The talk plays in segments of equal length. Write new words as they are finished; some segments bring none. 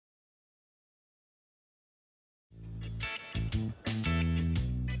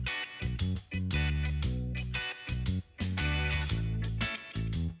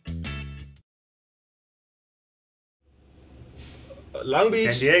Long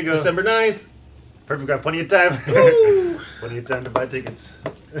Beach, San Diego. December 9th. Perfect, got plenty of time. Woo! Plenty of time to buy tickets.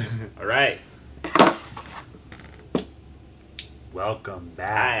 All right. Welcome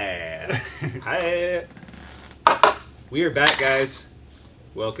back. Hi. Hi. We are back, guys.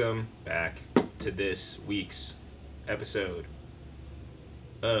 Welcome back to this week's episode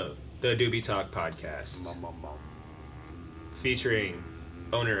of the Doobie Talk podcast, featuring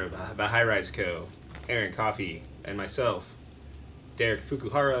owner of the High Rise Co., Aaron Coffey, and myself, Derek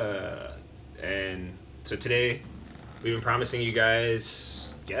Fukuhara. And so today, we've been promising you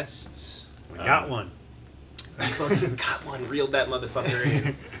guys guests. We got one. We fucking got one. Reeled that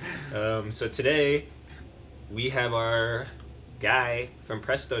motherfucker in. So today, we have our guy from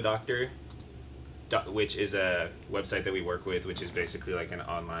Presto Doctor, which is a website that we work with, which is basically like an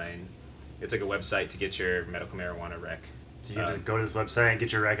online... It's like a website to get your medical marijuana rec. So you can just go to this website and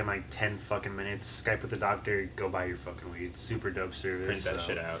get your rec in like 10 fucking minutes, Skype with the doctor, go buy your fucking weed. Super dope service. Print that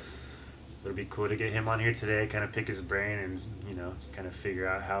shit out. It'll be cool to get him on here today, kind of pick his brain and, you know, kind of figure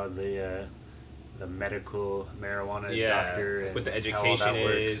out how the medical marijuana doctor and what the how all education that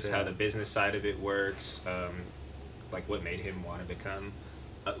works, is, how the business side of it works, like what made him want to become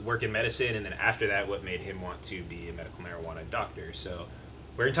work in medicine, and then after that what made him want to be a medical marijuana doctor. So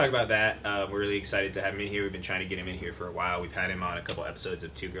we're going to talk about that. We're really excited to have him in here. We've been trying to get him in here for a while. We've had him on a couple episodes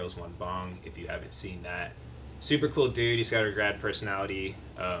of Two Girls, One Bong, if you haven't seen that. Super cool dude. He's got a grad personality.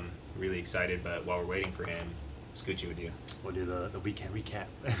 Really excited, but while we're waiting for him, Scoochie would you? We'll do the weekend recap.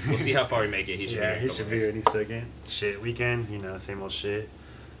 We'll see how far we make it. He should be here in a he couple should be minutes. here any second. Shit, weekend, you know, same old shit.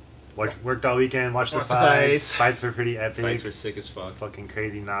 Worked all weekend, watched the Watched the fights. fights. Fights were pretty epic. Fights were sick as fuck. Fucking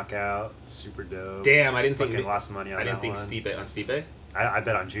crazy knockout. Super dope. Damn, I didn't think... Fucking lost money on I didn't that think one. Stipe on Stipe. I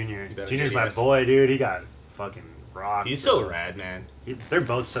bet on Junior. You bet on Junior's Junior, my yes. boy, dude. He got fucking rocked. He's bro. so rad, man. They're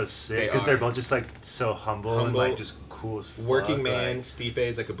both so sick They because are. they're both just like so humble and like just cool as fuck. Working man, like, Stipe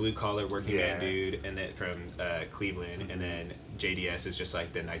is like a blue collar working Yeah. man dude, and then from Cleveland, and then JDS is just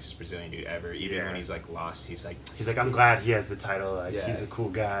like the nicest Brazilian dude ever. Even Yeah. when he's like lost, he's like I'm glad he has the title. Like Yeah. he's a cool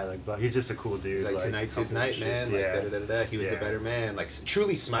guy. Like but he's just a cool dude. he's like tonight's his humble and night, shit. man. Like Yeah. da da da da. He was the Yeah. better man. Like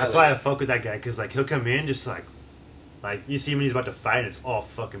truly smiling. That's why I fuck with that guy because like he'll come in just like you see him when he's about to fight, and it's all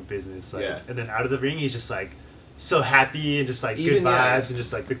fucking business. Like, Yeah. and then out of the ring, he's just like so happy and just like Even, good yeah. vibes and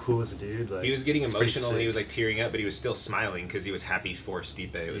just like the coolest dude. Like He was getting it's pretty emotional and he sick. was like tearing up, but he was still smiling because he was happy for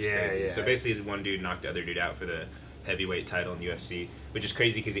Stipe. It was Yeah, crazy. yeah. So basically, the one dude knocked the other dude out for the heavyweight title in the UFC, which is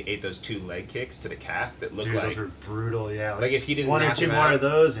crazy because he ate those 2 leg kicks to the calf that looked Dude, like those were brutal. Yeah, like if he didn't one or knock two him more out- of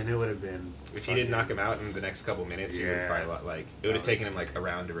those, and it would have been. if he didn't knock him out in the next couple minutes, he would Yeah. probably like it would have That taken was- him like a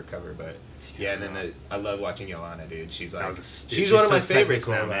round to recover. But yeah, and then I love watching Yolanda, dude. She's like She's she's one of so my favorites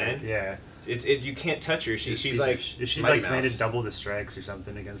technical, now, man. Yeah, You can't touch her. She's like if she's Mighty like Mouse. landed double the strikes or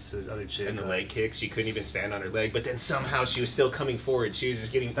something against the other chick. And the like, leg kicks, she couldn't even stand on her leg, but then somehow she was still coming forward. She was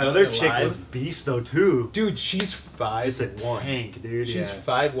just getting That other eaten chick alive. was beast though too. Dude, she's Just a 5'1". tank, dude. She's yeah.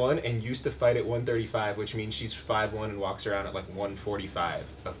 5'1" and used to fight at 135, which means she's 5'1" and walks around at like 145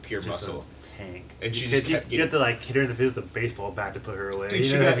 of pure Just muscle. a tank. And she you, just could- kept you have to like hit her in the face with a baseball bat to put her away. Dude, you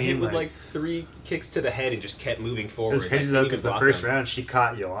she know got what I mean? hit with like 3 kicks to the head and just kept moving It forward. was crazy Like, though didn't because even the block first them. round she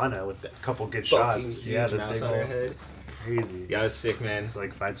caught Joanna with a couple good shots. Fucking huge Yeah, the mouse big on her ol' head. Crazy. Yeah, it was sick, man. It's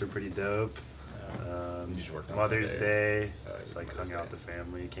like fights were pretty dope. You just worked on Mother's Sunday. Day. Oh, Just like Mother's hung out Day. with the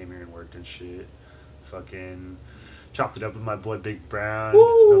family, came here and worked and shit. Fucking chopped it up with my boy Big Brown.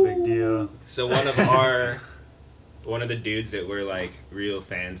 Woo! No big deal. So one of the dudes that we're like real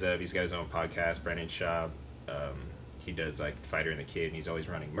fans of, he's got his own podcast, Brennan Schaub. He does like Fighter and the Kid, and he's always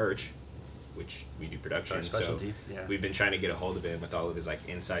running merch, which we do production. Our specialty, so yeah. we've been trying to get a hold of him with all of his like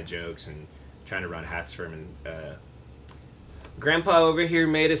inside jokes and trying to run hats for him. And Grandpa over here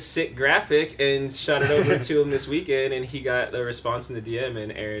made a sick graphic and shot it over to him this weekend, and he got the response in the DM.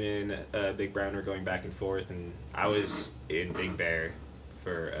 And Aaron and Big Brown were going back and forth, and I was in Big Bear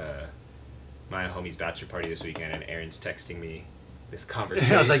for my homie's bachelor party this weekend, and Aaron's texting me this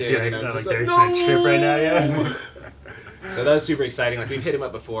conversation. I was like, dude, and I'm just there's like, no strip right now, yeah. So that was super exciting. Like, we've hit him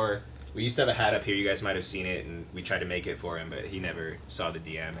up before. We used to have a hat up here. You guys might have seen it, and we tried to make it for him, but he never saw the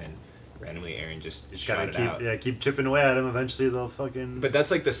DM, and randomly Aaron just shot it out. Keep chipping away at him. Eventually they'll fucking. But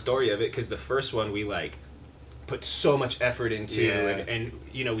that's like the story of it, because the first one we like put so much effort into, Yeah. and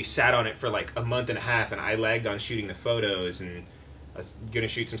you know, we sat on it for like a month and a half, and I lagged on shooting the photos, and I was gonna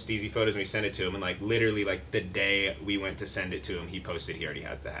shoot some steezy photos, and we sent it to him, and like literally like the day we went to send it to him, he posted he already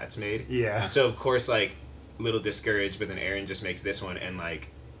had the hats made. Yeah. So of course, like, little discouraged, but then Aaron just makes this one, and like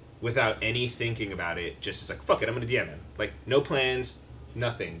without any thinking about it, just is like, fuck it, I'm gonna DM him. Like, no plans,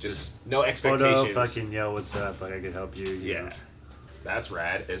 nothing, just no expectations. Photo, fucking yo, what's up? Like I could help you. you Yeah. know. That's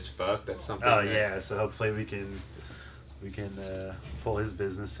rad as fuck. That's something. Oh that- yeah. So hopefully we can we can pull his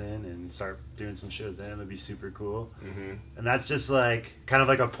business in and start doing some shit with them. It'd be super cool. Mm-hmm. And that's just like kind of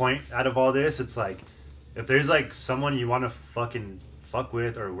like a point out of all this. It's like if there's like someone you want to fucking fuck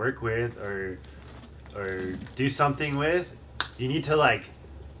with or work with or do something with, you need to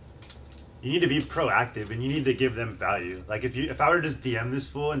be proactive and you need to give them value. Like if I were to just DM this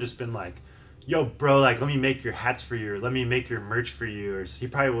fool and just been like, yo bro, like let me make your hats for you or let me make your merch for you, or he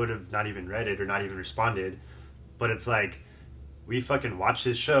probably would have not even read it or not even responded. But it's like we fucking watch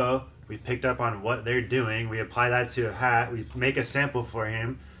his show, we picked up on what they're doing, we apply that to a hat, we make a sample for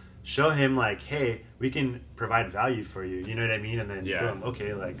him, show him like, hey, we can provide value for you, you know what I mean? And then boom,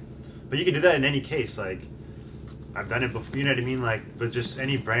 okay, like, but you can do that in any case. Like I've done it before, you know what I mean? Like with just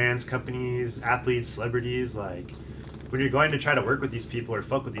any brands, companies, athletes, celebrities, like when you're going to try to work with these people or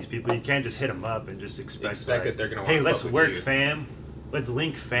fuck with these people, you can't just hit them up and just expect like, that they're gonna hey, let's fuck with work, you. fam. Let's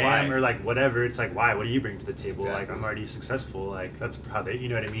link, fam, Why? or like whatever. It's like, why? What do you bring to the table? Exactly. Like I'm already successful. Like that's how they, you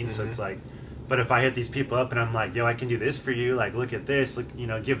know what I mean? Mm-hmm. So it's like, but if I hit these people up and I'm like, yo, I can do this for you. Like look at this. Look, you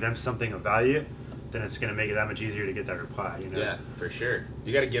know, give them something of value. Then it's gonna make it that much easier to get that reply. You know? Yeah, for sure.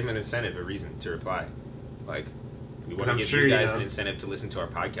 You got to give them an incentive, a reason to reply. Like, we want to I'm give sure, you guys you know, an incentive to listen to our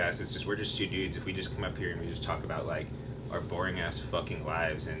podcast. It's just we're just two dudes. If we just come up here and we just talk about like our boring ass fucking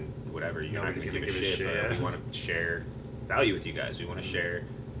lives and whatever, you're not Nobody's gonna give gonna a give a shit. shit. But we want to share value with you guys. We want to share,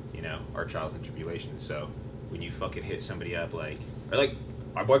 you know, our trials and tribulations. So when you fucking hit somebody up like, or like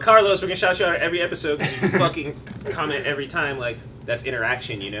our boy Carlos, we're gonna shout you out every episode because you fucking comment every time. Like that's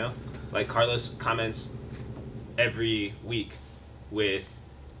interaction, you know. Like Carlos comments every week with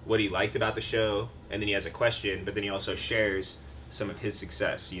what he liked about the show, and then he has a question, but then he also shares some of his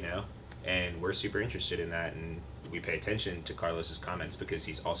success, you know, and we're super interested in that, and we pay attention to Carlos's comments because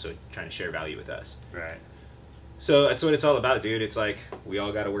he's also trying to share value with us. Right. So that's what it's all about, dude. It's like we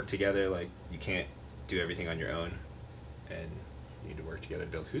all got to work together. Like you can't do everything on your own, and you need to work together to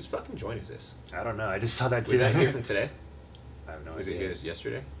build. Whose fucking joint is this? I don't know. I just saw that too. Was that here from today? I have no Was idea. it here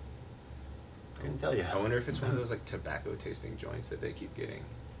yesterday? I couldn't tell you. I wonder if it's one of those like tobacco tasting joints that they keep getting.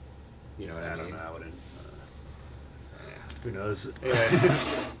 You know what I I mean? don't know. I wouldn't. Yeah. Who knows? Anyway.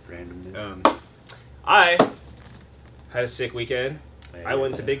 Randomness. I had a sick weekend. Hey, I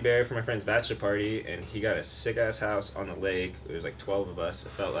went to Big Bear for my friend's bachelor party, and he got a sick ass house on the lake. There was like 12 of us.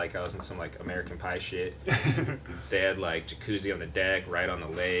 It felt like I was in some like American Pie shit. They had like jacuzzi on the deck, right on the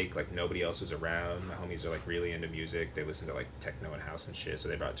lake. Like nobody else was around. My homies are like really into music. They listen to like techno and house and shit. So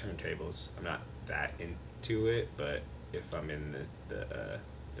they brought turntables. I'm not that into it, but if I'm in the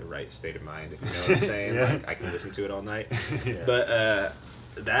right state of mind, if you know what I'm saying, Yeah. like I can listen to it all night. Yeah.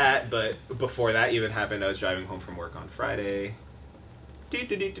 But before that even happened, I was driving home from work on Friday. Going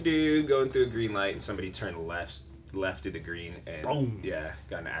through a green light, and somebody turned left to the green, and Boom. yeah,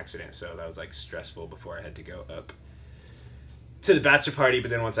 got in an accident. So that was like stressful before I had to go up to the bachelor party. But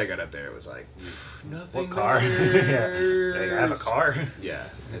then once I got up there, it was like nothing. What car? Yeah. Like, I have a car. Yeah,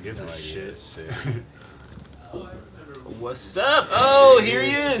 I had Gives no a idea. shit. Sick. Oh, I remember. What's up? Oh, here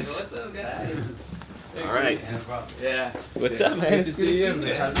he is. What's up, guys? All right. Yeah. What's Yeah. up, man? Good It's to see you.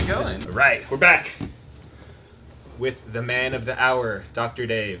 man. How's it going? All right, we're back with the man of the hour, Dr.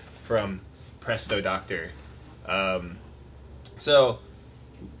 Dave from Presto Doctor. So,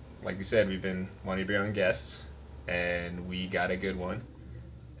 like we said, we've been wanting to bring on guests, and we got a good one.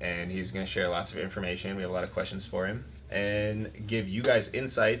 And he's going to share lots of information. We have a lot of questions for him, and give you guys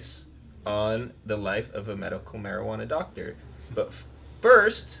insights on the life of a medical marijuana doctor. But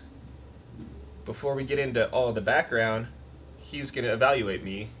first, before we get into all the background, he's going to evaluate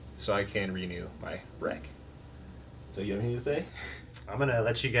me so I can renew my rec. So you have anything to say? I'm gonna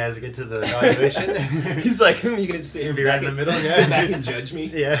let you guys get to the evaluation. He's like, you can just sit here Be right in the middle, yeah. sit back and judge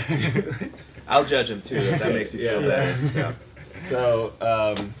me. Yeah. I'll judge him too if that makes you feel Yeah. better. So,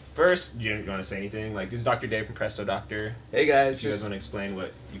 first, you want to say anything? Like, this is Dr. Dave from Presto Doctor. Hey guys, If you guys just want to explain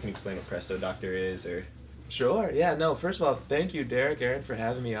what Presto Doctor is, or sure. Yeah, no. First of all, thank you, Derek, Aaron, for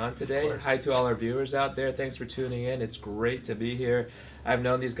having me on today. course. Hi to all our viewers out there. Thanks for tuning in. It's great to be here. I've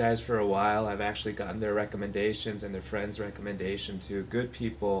known these guys for a while. I've actually gotten their recommendations and their friends' recommendation to good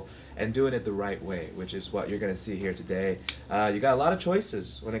people and doing it the right way, which is what you're going to see here today. You got a lot of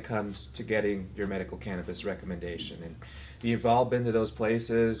choices when it comes to getting your medical cannabis recommendation. And you've all been to those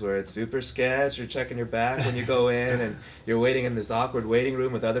places where it's super sketch, you're checking your back when you go in, and you're waiting in this awkward waiting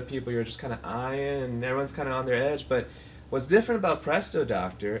room with other people you're just kind of eyeing, and everyone's kind of on their edge. But what's different about Presto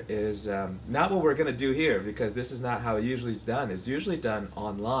Doctor is not what we're going to do here, because this is not how it usually is done. It's usually done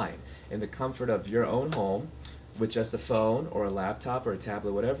online in the comfort of your own home with just a phone or a laptop or a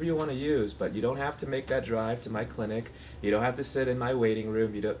tablet, whatever you want to use. But you don't have to make that drive to my clinic. You don't have to sit in my waiting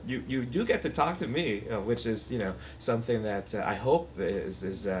room. You do get to talk to me, which is something that I hope is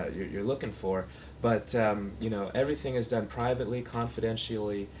you're looking for. But everything is done privately,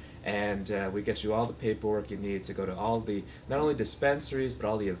 confidentially, and we get you all the paperwork you need to go to all the not only dispensaries but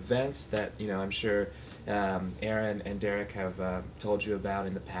all the events that I'm sure Aaron and Derek have told you about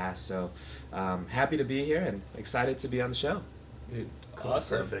in the past. So happy to be here and excited to be on the show. Dude, Cool.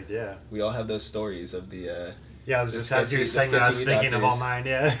 awesome. Perfect. Yeah. We all have those stories of the. Yeah, I was the just as you were sketchy- saying the that, I was sketchy thinking of all doctors. mine.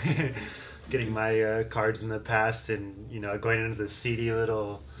 Yeah, getting my cards in the past, and going into the seedy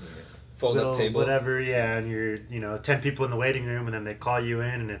little Fold little up table. whatever. Yeah, and you're 10 people in the waiting room, and then they call you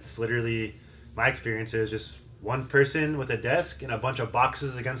in, and it's literally my experience is just one person with a desk and a bunch of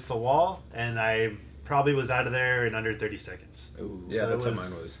boxes against the wall, and I probably was out of there in under 30 seconds. Ooh. Yeah, So that's it how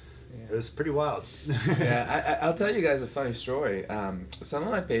was- mine was. It was pretty wild. Yeah, I'll tell you guys a funny story. Some of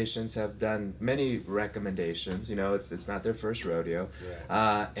my patients have done many recommendations. It's not their first rodeo,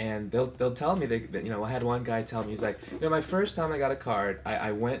 and they'll tell me I had one guy tell me, he's like, my first time I got a card,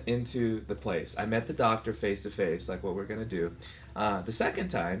 I went into the place, I met the doctor face to face, like what we're gonna do. The second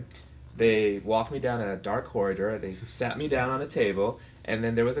time, they walked me down a dark corridor. They sat me down on a table, and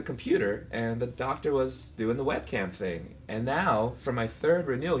then there was a computer, and the doctor was doing the webcam thing. And now, for my third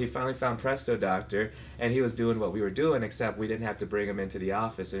renewal, he finally found Presto Doctor, and he was doing what we were doing, except we didn't have to bring him into the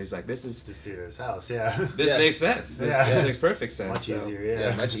office. And he's like, this Just do it at his house. Yeah. Yeah. makes sense. This makes perfect sense. Much So- easier. Yeah,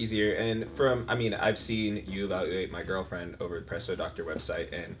 Yeah. much easier. And I've seen you evaluate my girlfriend over the Presto Doctor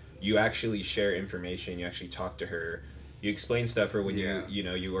website, and you actually share information. You actually talk to her. You explain stuff for when Yeah.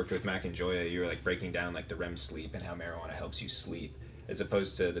 you worked with Mac and Joya. You were like breaking down like the REM sleep and how marijuana helps you sleep, as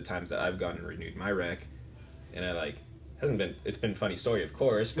opposed to the times that I've gone and renewed my rec, and it's been a funny story, of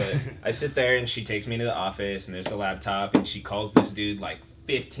course, but I sit there and she takes me into the office and there's the laptop and she calls this dude like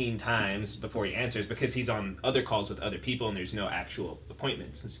 15 times before he answers because he's on other calls with other people and there's no actual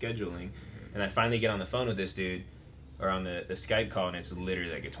appointments and scheduling. And I finally get on the phone with this dude or on the Skype call, and it's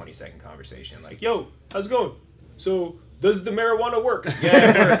literally like a 20-second conversation. Like, yo, how's it going? So, does the marijuana work?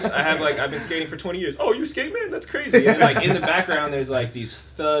 Yeah, it works. I've been skating for 20 years. Oh, you skate, man? That's crazy. And like in the background, there's like these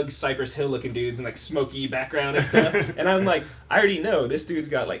thug Cypress Hill looking dudes and like smoky background and stuff. And I'm like, I already know this dude's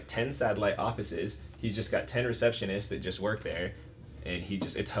got like 10 satellite offices. He's just got 10 receptionists that just work there. And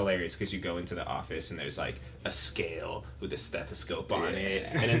it's hilarious because you go into the office and there's like a scale with a stethoscope on it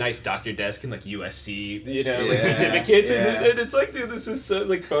and a nice doctor desk and like USC, like Yeah. certificates. Yeah. And it's like, dude, this is so,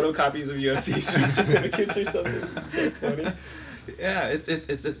 like photocopies of UFC certificates or something. It's so funny. Yeah,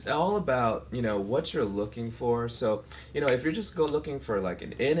 it's all about what you're looking for. So if you're just looking for like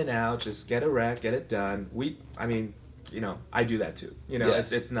an in and out, just get a rec, get it done. I do that too. Yeah.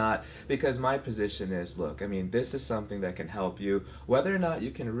 It's not because my position is, look, this is something that can help you. Whether or not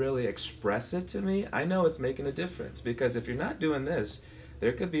you can really express it to me, I know it's making a difference. Because if you're not doing this,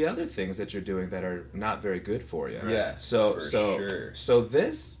 there could be other things that you're doing that are not very good for you. Yeah, So for so sure. so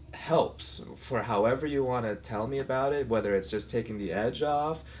this helps for however you want to tell me about it, whether it's just taking the edge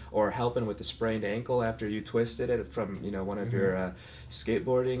off or helping with the sprained ankle after you twisted it from one of your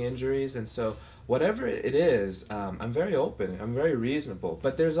skateboarding injuries. And so whatever it is, I'm very open, I'm very reasonable,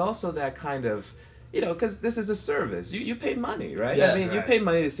 but there's also that kind of because this is a service. You pay money, right? Yeah, you right. pay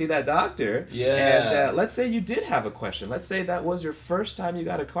money to see that doctor. Yeah. And let's say you did have a question. Let's say that was your first time you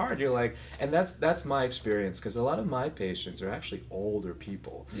got a card. You're like, and that's my experience, because a lot of my patients are actually older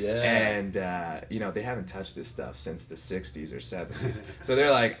people. Yeah. And they haven't touched this stuff since the 60s or 70s. So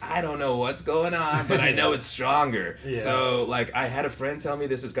they're like, I don't know what's going on, but I know it's stronger. Yeah. So like, I had a friend tell me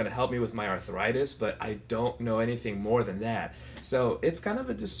this is going to help me with my arthritis, but I don't know anything more than that. So it's kind of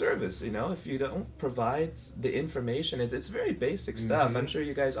a disservice, if you don't provide the information. It's very basic stuff. I'm sure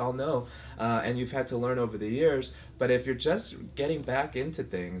you guys all know, and you've had to learn over the years. But if you're just getting back into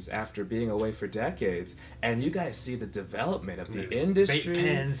things after being away for decades, and you guys see the development of the industry, Vape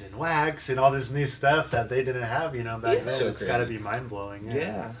pens and wax and all this new stuff that they didn't have, back Yeah. then. So It's got to crazy. be mind blowing.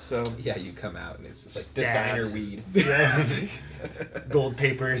 yeah. So Yeah, you come out and it's just like Dabs. designer weed. Yeah. Gold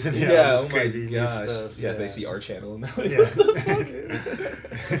papers and all Yeah, this oh crazy my new gosh. stuff. Yeah, they see our channel and they're like, Yeah. what the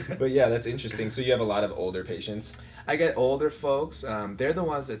fuck? But yeah, that's interesting. So you have a lot of older patients. I get older folks. They're the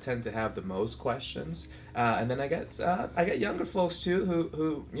ones that tend to have the most questions. And then I get younger folks too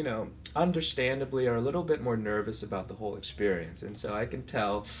who you know understandably are a little bit more nervous about the whole experience, and so I can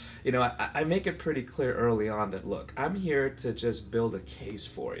tell, you know, I make it pretty clear early on that look, I'm here to just build a case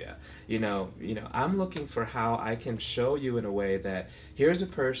for you. You know, I'm looking for how I can show you in a way that here's a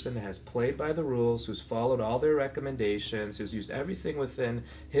person that has played by the rules, who's followed all their recommendations, who's used everything within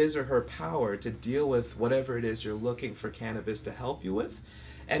his or her power to deal with whatever it is you're looking for cannabis to help you with.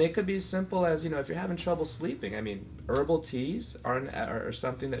 And it could be as simple as, you know, if you're having trouble sleeping, I mean, herbal teas are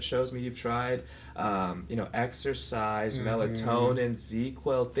something that shows me you've tried. You know, exercise, melatonin,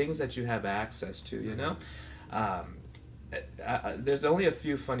 ZQuil, things that you have access to, you know. There's only a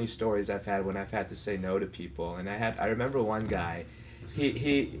few funny stories I've had when I've had to say no to people. And I remember one guy,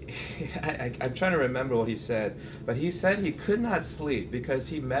 I'm trying to remember what he said, but he said he could not sleep because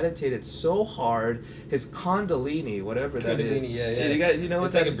he meditated so hard, his Kundalini, whatever that is. Yeah. You know,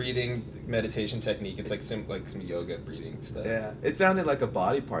 it's like a breathing meditation technique. It's like some yoga breathing stuff. Yeah, it sounded like a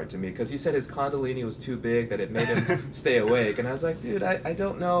body part to me because he said his Kundalini was too big that it made him stay awake. And I was like, dude, I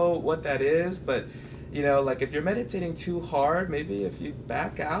don't know what that is, but you know, like if you're meditating too hard, maybe if you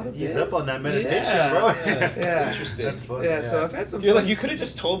back out a bit. He's up on that meditation, bro. It's interesting. That's funny. Yeah, so I've had some. You're like, you could have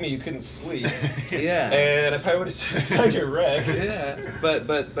just told me you couldn't sleep. Yeah. And I probably would have signed your rec. Yeah,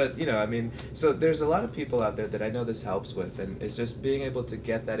 but you know, I mean, so there's a lot of people out there that I know this helps with, and it's just being able to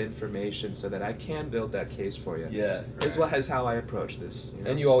get that information so that I can build that case for you. Yeah. Is how I approach this. You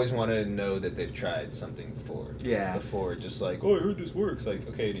know? And you always want to know that they've tried something before. Yeah. Before just like, oh, I heard this works. Like,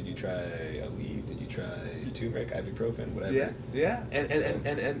 okay, did you try a leaf? Did you try turmeric, ibuprofen, whatever? Yeah.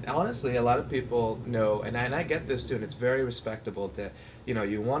 And honestly, a lot of people know, and I get this too, and it's very respectable that, you know,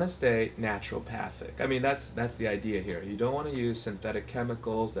 you want to stay naturopathic. I mean, that's the idea here. You don't want to use synthetic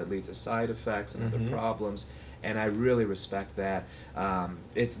chemicals that lead to side effects and other problems. And I really respect that.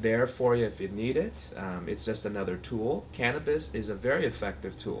 It's there for you if you need it. It's just another tool. Cannabis is a very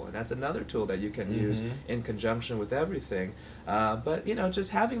effective tool, and that's another tool that you can use in conjunction with everything. But, you know,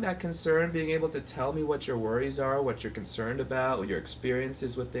 just having that concern, being able to tell me what your worries are, what you're concerned about, what your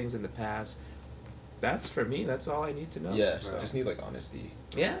experiences with things in the past, that's, for me, that's all I need to know. Yeah, so I just need, like, honesty.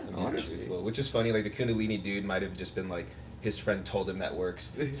 Yeah, honesty. Which is funny, like, the Kundalini dude might have just been, like, his friend told him that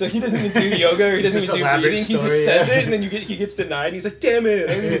works. So he doesn't even do yoga, or he doesn't even do breathing. He just says it, and then he gets denied, and he's like, damn it,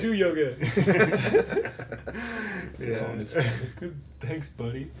 I need to do yoga. Yeah. Good, thanks,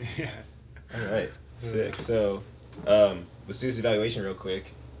 buddy. Yeah. All right, sick. So, let's do this evaluation real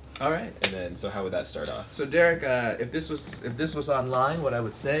quick. All right. And then, so how would that start off? So Derek, if this was online, what I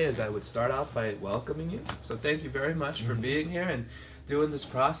would say is I would start off by welcoming you. So thank you very much for being here and doing this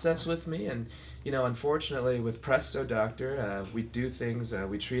process with me. And you know, unfortunately, with Presto Doctor, we do things,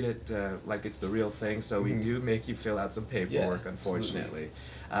 we treat it like it's the real thing. So we do make you fill out some paperwork, unfortunately.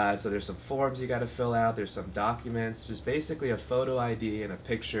 So there's some forms you got to fill out. There's some documents, just basically a photo ID and a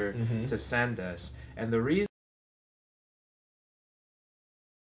picture to send us. And the reason